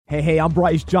Hey, I'm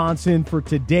Bryce Johnson for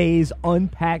today's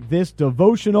Unpack This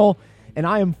devotional, and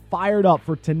I am fired up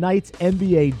for tonight's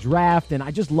NBA draft, and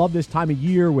I just love this time of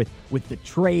year with the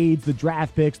trades, the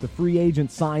draft picks, the free agent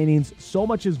signings. So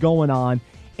much is going on,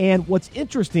 and what's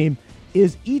interesting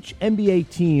is each NBA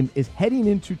team is heading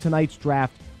into tonight's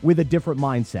draft with a different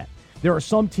mindset. There are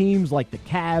some teams like the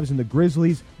Cavs and the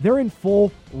Grizzlies, they're in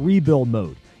full rebuild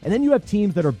mode. And then you have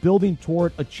teams that are building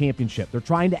toward a championship. They're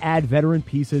trying to add veteran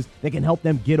pieces that can help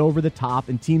them get over the top,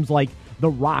 and teams like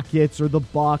the Rockets or the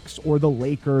Bucks or the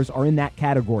Lakers are in that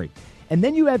category. And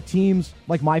then you have teams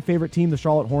like my favorite team, the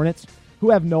Charlotte Hornets, who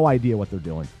have no idea what they're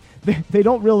doing. They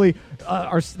don't really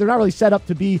they're not really set up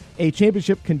to be a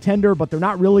championship contender, but they're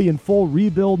not really in full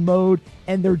rebuild mode,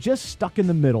 and they're just stuck in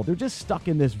the middle. They're just stuck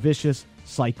in this vicious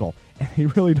cycle, and they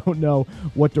really don't know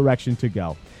what direction to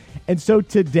go. And so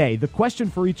today, the question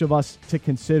for each of us to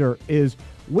consider is,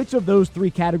 which of those three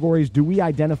categories do we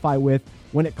identify with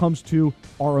when it comes to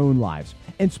our own lives,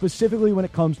 and specifically when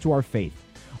it comes to our faith?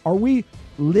 Are we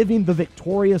living the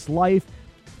victorious life,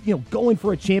 going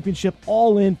for a championship,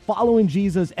 all in, following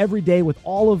Jesus every day with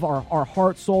all of our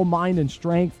heart, soul, mind, and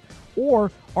strength?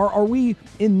 Or are we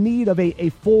in need of a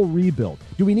full rebuild?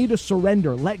 Do we need to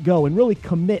surrender, let go, and really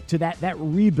commit to that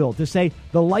rebuild, to say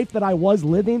the life that I was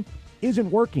living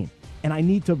isn't working, and I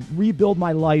need to rebuild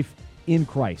my life in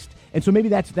Christ? And so maybe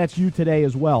that's you today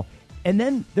as well. And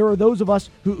then there are those of us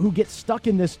who get stuck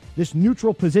in this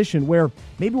neutral position where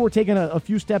maybe we're taking a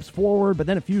few steps forward, but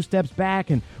then a few steps back,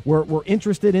 and we're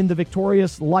interested in the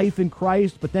victorious life in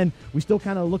Christ, but then we still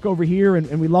kind of look over here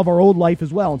and we love our old life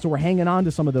as well, and so we're hanging on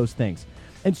to some of those things.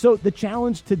 And so the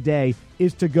challenge today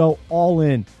is to go all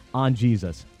in on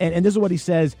Jesus. And this is what he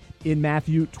says in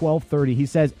Matthew 12:30. He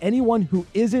says, "Anyone who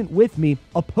isn't with me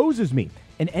opposes me,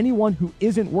 and anyone who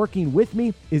isn't working with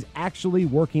me is actually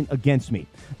working against me."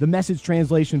 The Message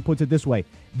translation puts it this way: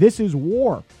 "This is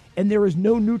war, and there is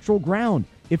no neutral ground.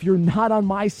 If you're not on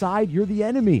my side, you're the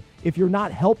enemy. If you're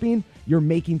not helping, you're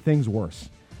making things worse."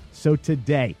 So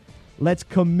today, let's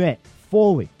commit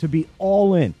fully to be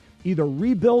all in, either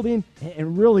rebuilding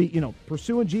and really,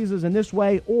 pursuing Jesus in this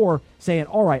way, or saying,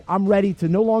 all right, I'm ready to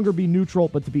no longer be neutral,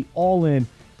 but to be all in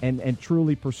and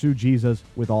truly pursue Jesus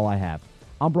with all I have.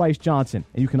 I'm Bryce Johnson,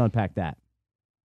 and you can unpack that.